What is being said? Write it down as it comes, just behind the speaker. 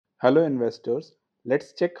Hello investors,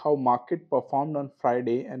 let's check how market performed on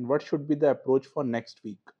Friday and what should be the approach for next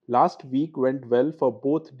week. Last week went well for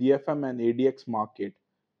both DFM and ADX market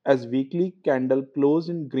as weekly candle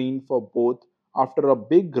closed in green for both after a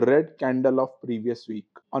big red candle of previous week.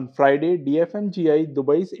 On Friday, DFMGI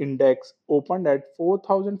Dubai's index opened at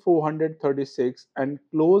 4436 and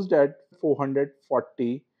closed at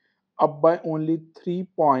 440, up by only 3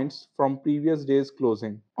 points from previous day's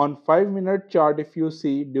closing. On 5-minute chart, if you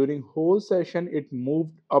see, during whole session it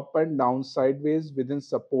moved up and down sideways within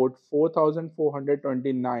support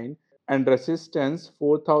 4429 and resistance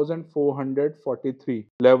 4443,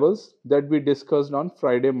 levels that we discussed on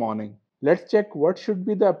Friday morning. Let's check what should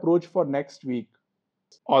be the approach for next week.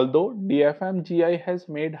 Although DFMGI has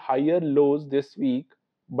made higher lows this week,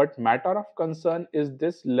 but matter of concern is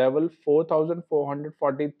this level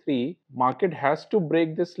 4443. Market has to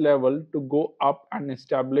break this level to go up and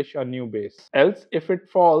establish a new base. Else, if it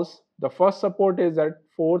falls, the first support is at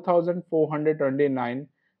 4429,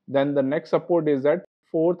 then the next support is at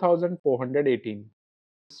 4418.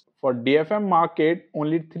 For DFM market,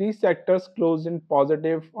 only 3 sectors closed in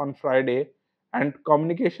positive on Friday, and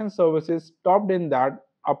communication services topped in that,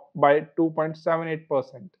 up by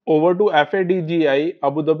 2.78%. Over to FADGI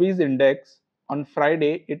Abu Dhabi's index. On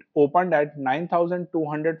Friday, it opened at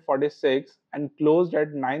 9,246 and closed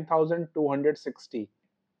at 9,260,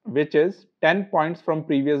 which is 10 points from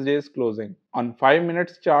previous day's closing. On 5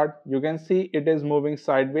 minutes chart, you can see it is moving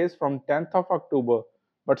sideways from 10th of October,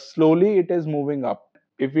 but slowly it is moving up.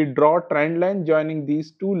 If we draw a trend line joining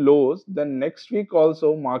these two lows, then next week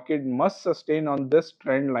also market must sustain on this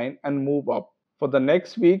trend line and move up. For the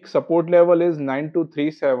next week, support level is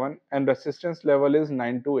 9237 and resistance level is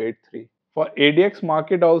 9283. For ADX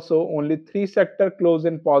market also, only 3 sectors closed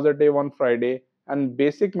in positive on Friday and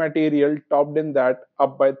basic material topped in that,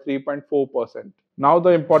 up by 3.4%. Now the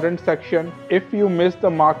important section. If you missed the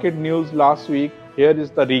market news last week, here is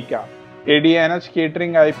the recap. ADNH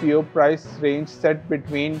Catering IPO price range set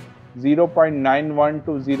between 0.91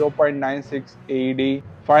 to 0.96 AED.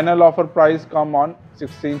 Final offer price come on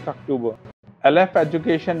 16th October. LF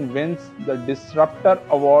Education wins the Disruptor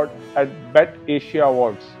Award at Bet Asia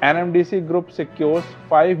Awards. NMDC Group secures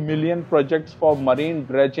 5 million projects for marine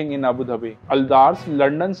dredging in Abu Dhabi. Aldar's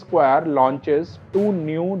London Square launches 2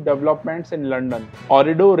 new developments in London.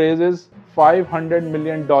 Orido raises $500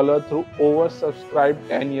 million through oversubscribed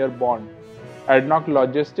 10-year bond. ADNOC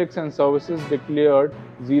Logistics and Services declared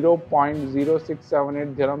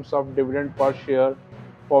 0.0678 dirhams of dividend per share,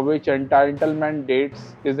 for which entitlement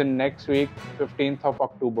dates is in next week, 15th of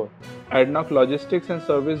October. ADNOC Logistics and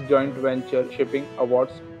Service joint venture shipping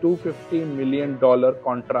awards $250 million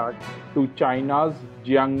contract to China's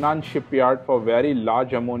Jiangnan shipyard for very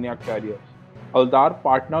large ammonia carriers. Aldar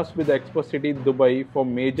partners with Expo City Dubai for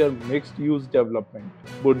major mixed-use development.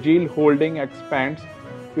 Burjeel Holding expands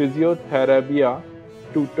physiotherapy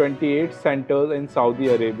to 28 centers in Saudi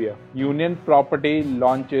Arabia. Union Property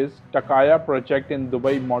launches Takaya project in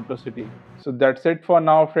Dubai Motor City. So that's it for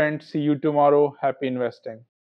now, friends. See you tomorrow. Happy investing.